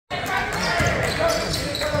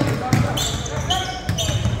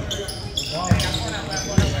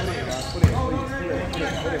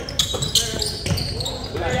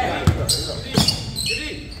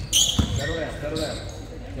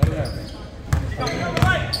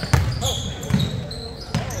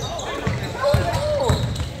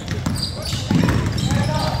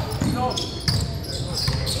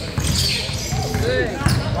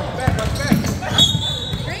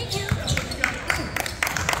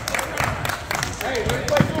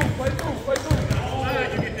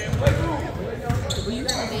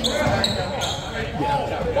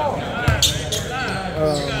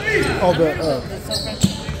Oh, the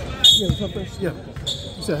yeah, the fresh. Yeah.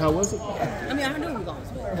 You said how was it? I mean, I knew we were going to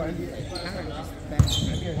score. I heard it just bad.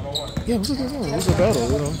 Yeah, it was a good one. It was a battle,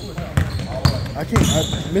 you know. I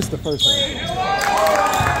missed the first one.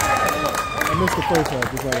 I missed the first one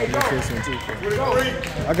just like I missed this one too.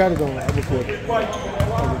 I got it on. I recorded.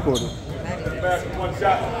 One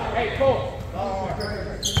shot. Hey, Cole.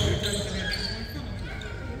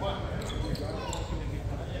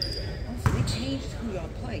 They changed who y'all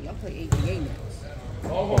play. Y'all play AGA now.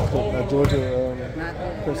 Not Georgia.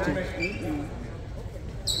 Prestige.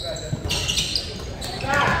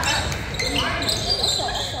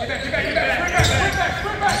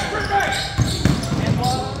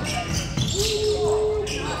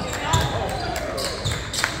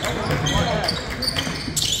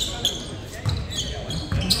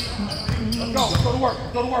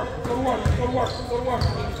 Go to work.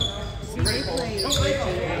 See, they play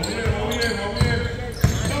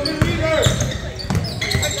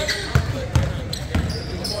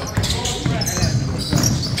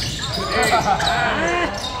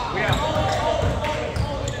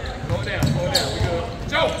Go down. We good.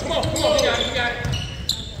 Joe, come on. You got it.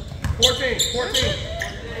 14.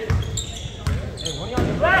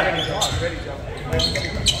 Ready, Joe.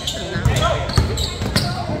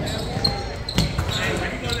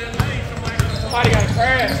 Somebody got a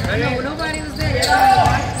crash, man. No, nobody was there. Y'all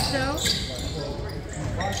watch the show.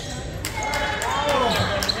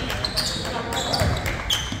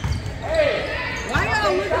 Why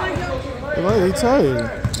y'all look like y'all? Well, they tired.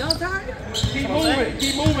 Y'all tired?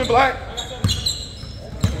 Keep moving, Black.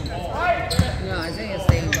 No, Isaiah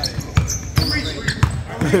stayed.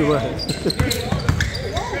 Right.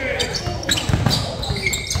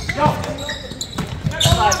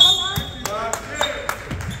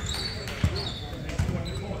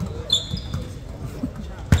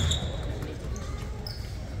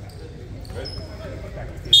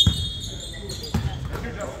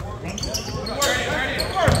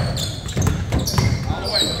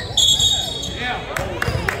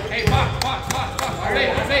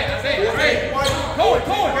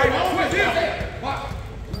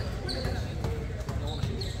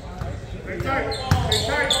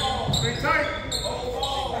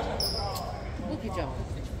 Look at y'all.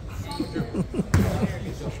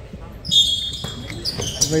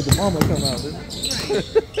 Made the mama come out, didn't it?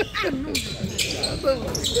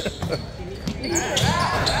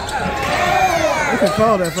 They can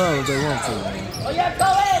call that foul if they want to. Oh yeah, go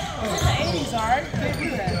ahead. It's in the 80s, alright? Can't do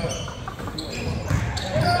that.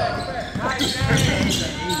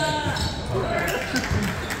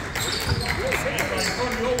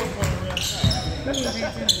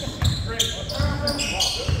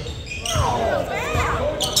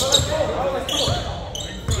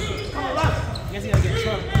 Guess he gotta get in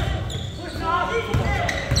trouble.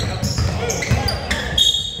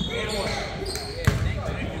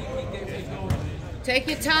 Take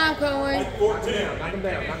your time, Cohen. 14. Knock him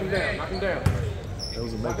down. That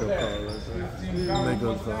was a makeup call right there.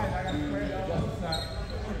 Makeup call.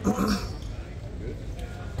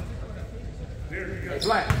 Hey,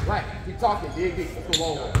 Black. Keep talking. Dig deep. Let's go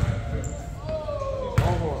Longhorn.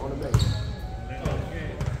 Longhorn on the base.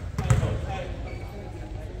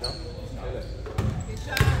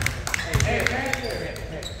 Hey.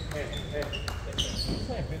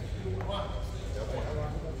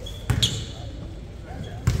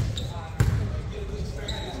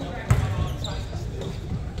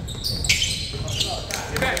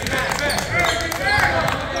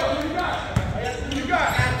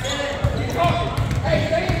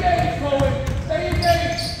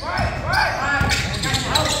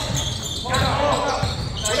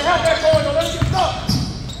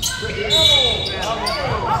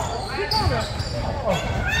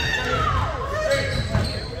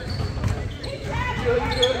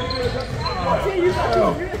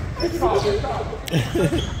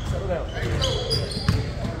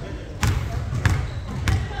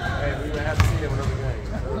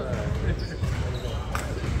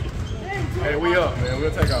 Hey, we up, man.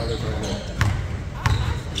 We'll take all this right now.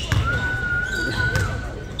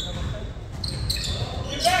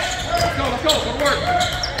 Let's go. Good work.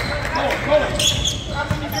 Go.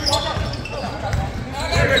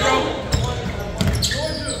 There we go.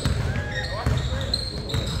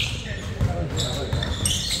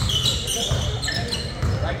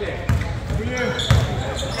 Right there.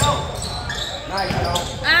 Nice, Joe.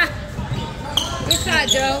 Good shot,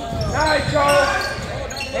 Joe. Nice, Joe.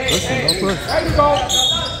 Hey, there you go.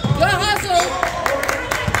 Good hustle.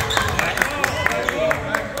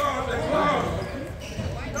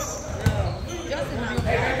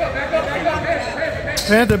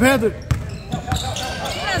 Panther. You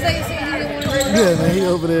know, Yeah, man, he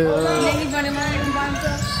over there. And then he's running around by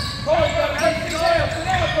himself. Oh my God!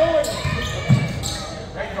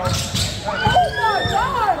 Oh my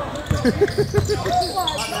God!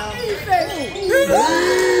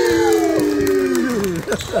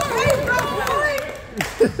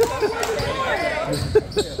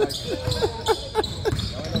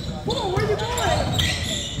 Where you going?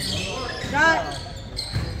 Shot.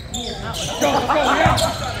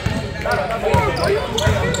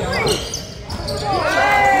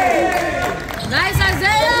 Nice,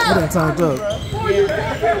 Isaiah. He done turned up.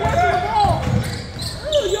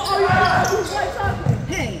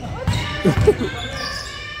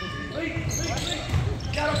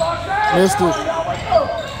 Missed it.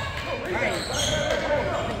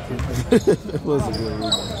 That was a good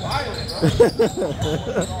rebound.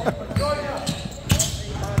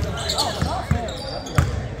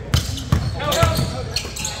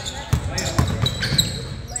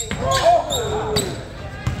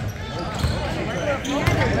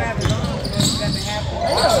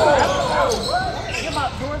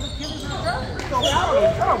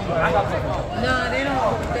 No, they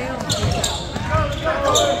don't.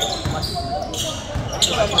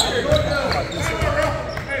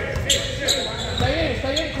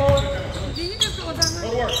 Stay in, Cole. Did you just go down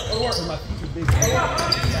there? Go to work.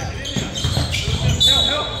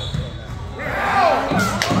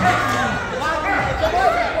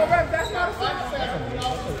 That's not a foul.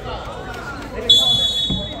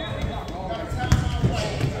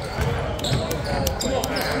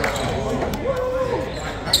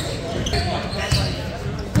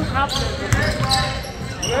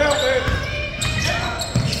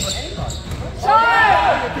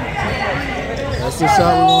 That's the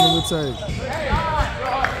shot we want him to take.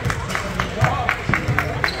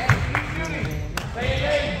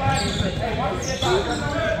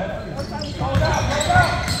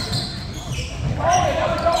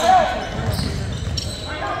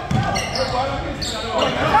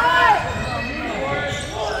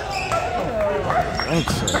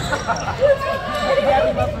 Thanks, sir.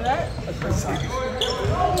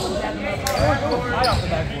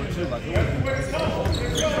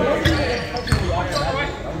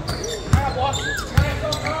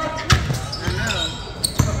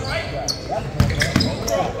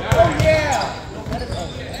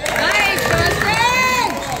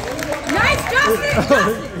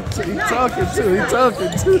 He talking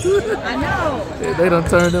too. I know. They done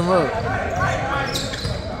turned him up.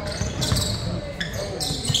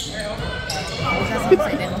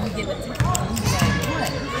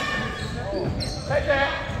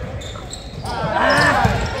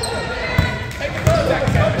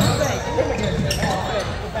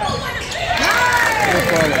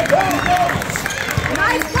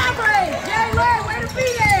 Nice coverage, Jalen. Way to be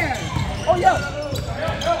there. Oh yeah.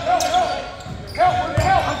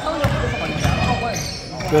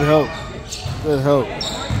 Good help. Good help.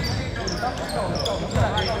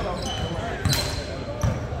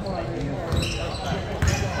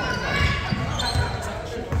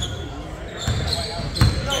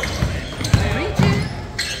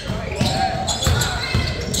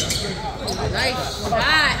 Nice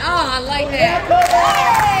shot. Oh, I like that.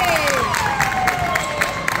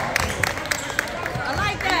 I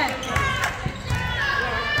like that.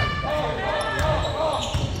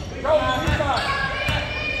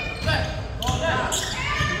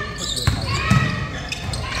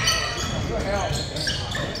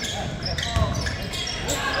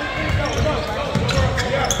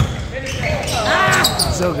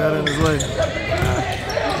 Joe got in his way.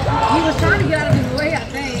 He was trying to get out of his way, I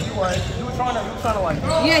think. He was trying to like.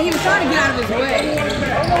 Yeah, he was trying to get out of his way.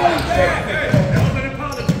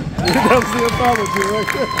 That was the apology right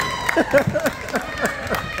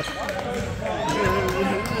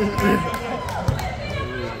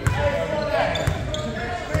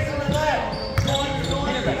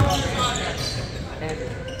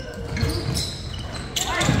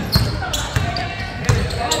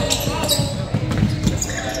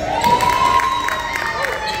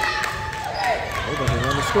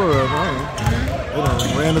Score up, right? They done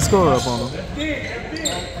ran the score up on them. They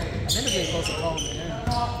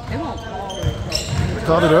won't call it. They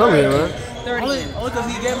called it earlier, right? 30 minutes. Only because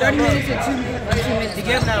he gave 30 minutes and 2 minutes. He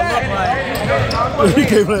gave that look like. He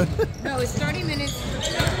gave it. No, it's 30 minutes.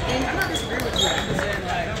 And I disagree with you.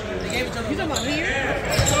 They gave it to You talking about here?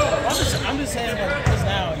 I'm just saying that just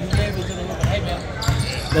now. You gave it to the look. Hey man.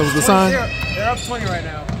 That was the sign? They're up 20 right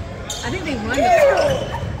now. I think they run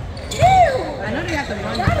the I know they have to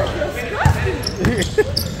run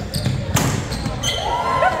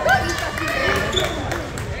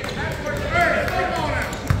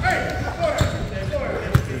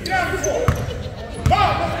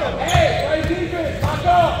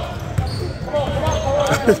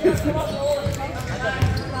Go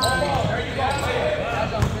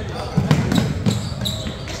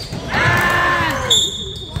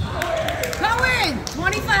in,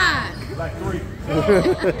 25. Like 3.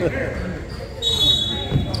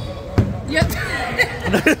 Yep.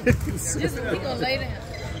 Just he gonna lay down.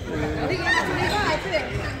 Oh, he gonna have 25 too.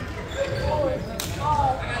 4,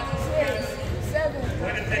 5, 6, 7,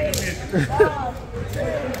 8, 5, 10,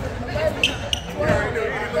 11, 12,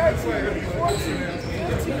 13, 14,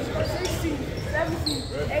 15, 16, 17,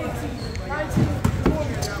 18, 19,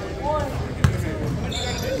 20, 1, 2,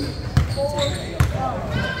 3, 4, 5.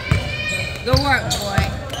 Good work, boy.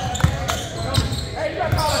 Hey, you got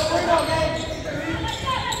call it 3 more, man.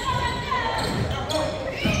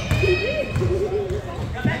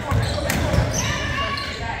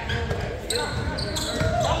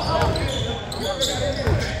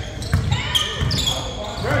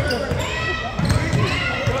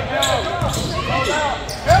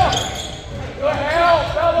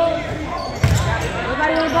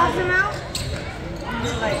 Everybody want to box him out?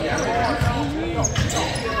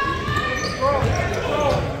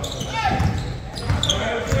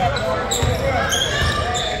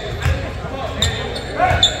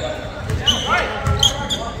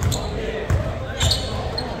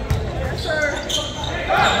 Yes, sir.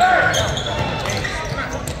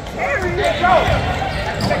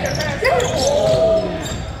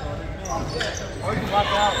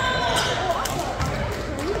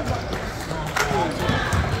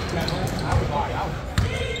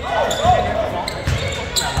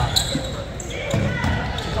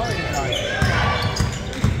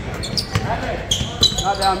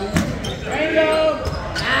 Not down me.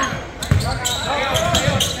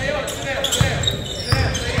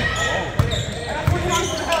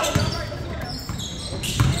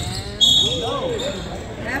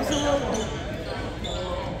 Absolutely.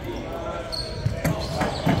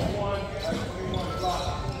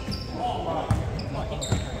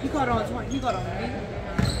 You got on 20. You got on me.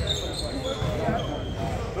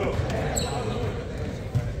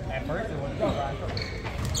 At first it wasn't right.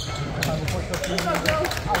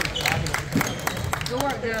 Good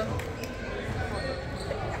work, Joe.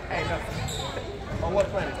 Hey, no. On what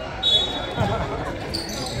planet?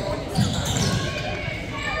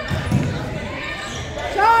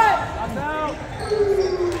 Shot! I'm out.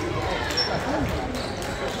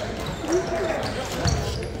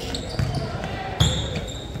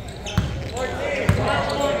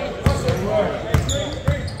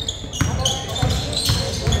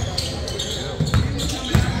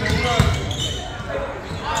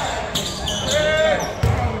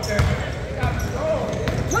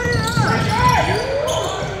 Put it up!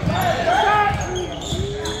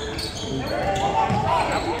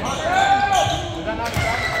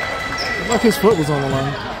 Like his foot was on the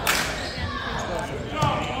line.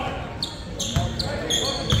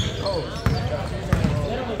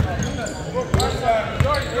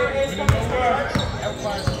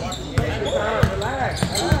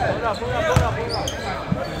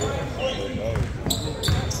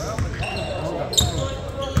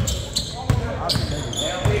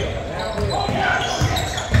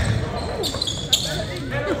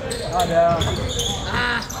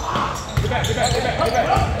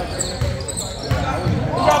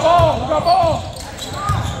 Who got ball? Who got ball?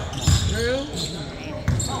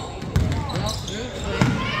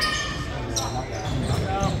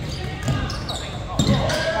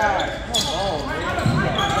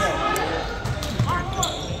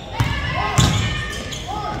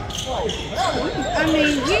 I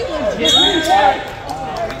mean, he was just...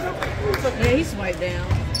 Yeah, he swiped down.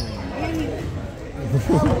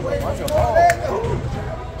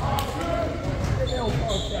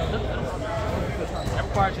 That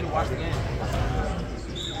requires you to watch the game.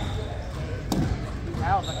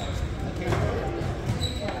 Fouls, I can't.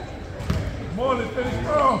 Come on, let's finish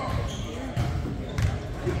strong.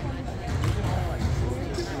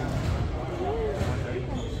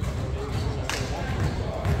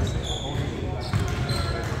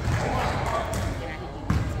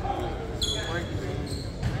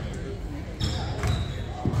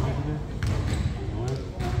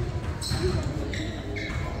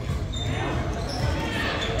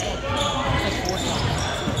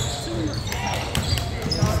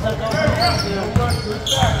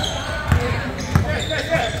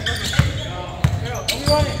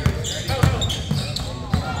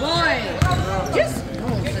 Boy, just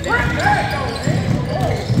sit down.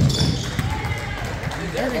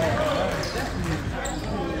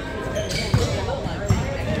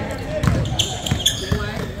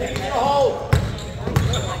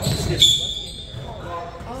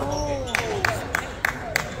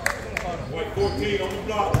 Like 14 on the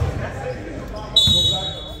block.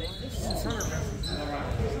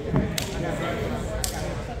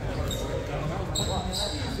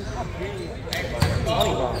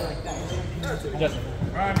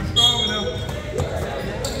 Ryan, be strong enough.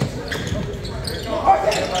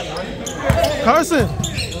 Carson.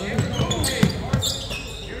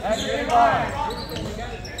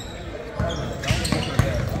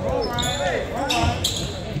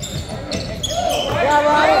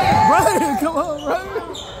 Ryan, come on,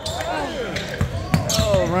 Ryan.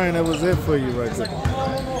 Oh, Ryan, that was it for you right there.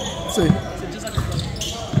 See.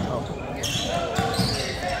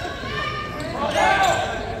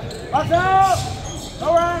 Watch out!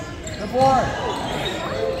 All right. Good boy.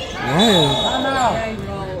 Ryan. Time out. Yeah, he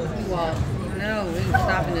rolled. He walked. No, we ain't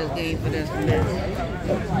stopping this game for this.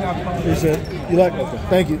 Appreciate it. You like it?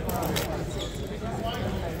 Thank you.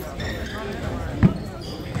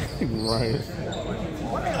 Ryan.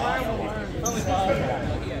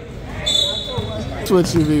 That's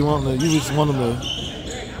what you be wanting to. You just want them to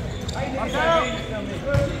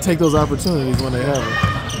take those opportunities when they have them.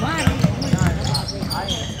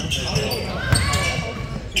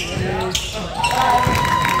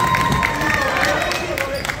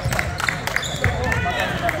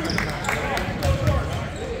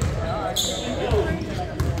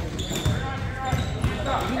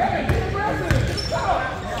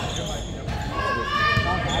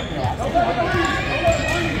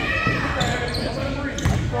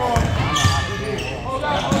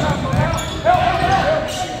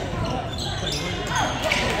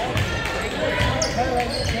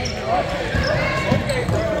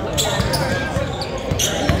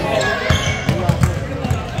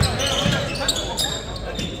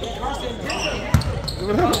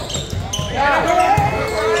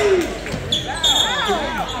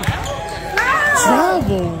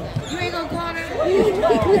 Travel. You ain't gonna call that? You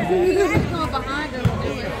had to come behind him and do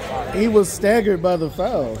it. He was staggered by the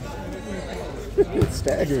foul. It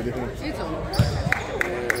staggered him. It's a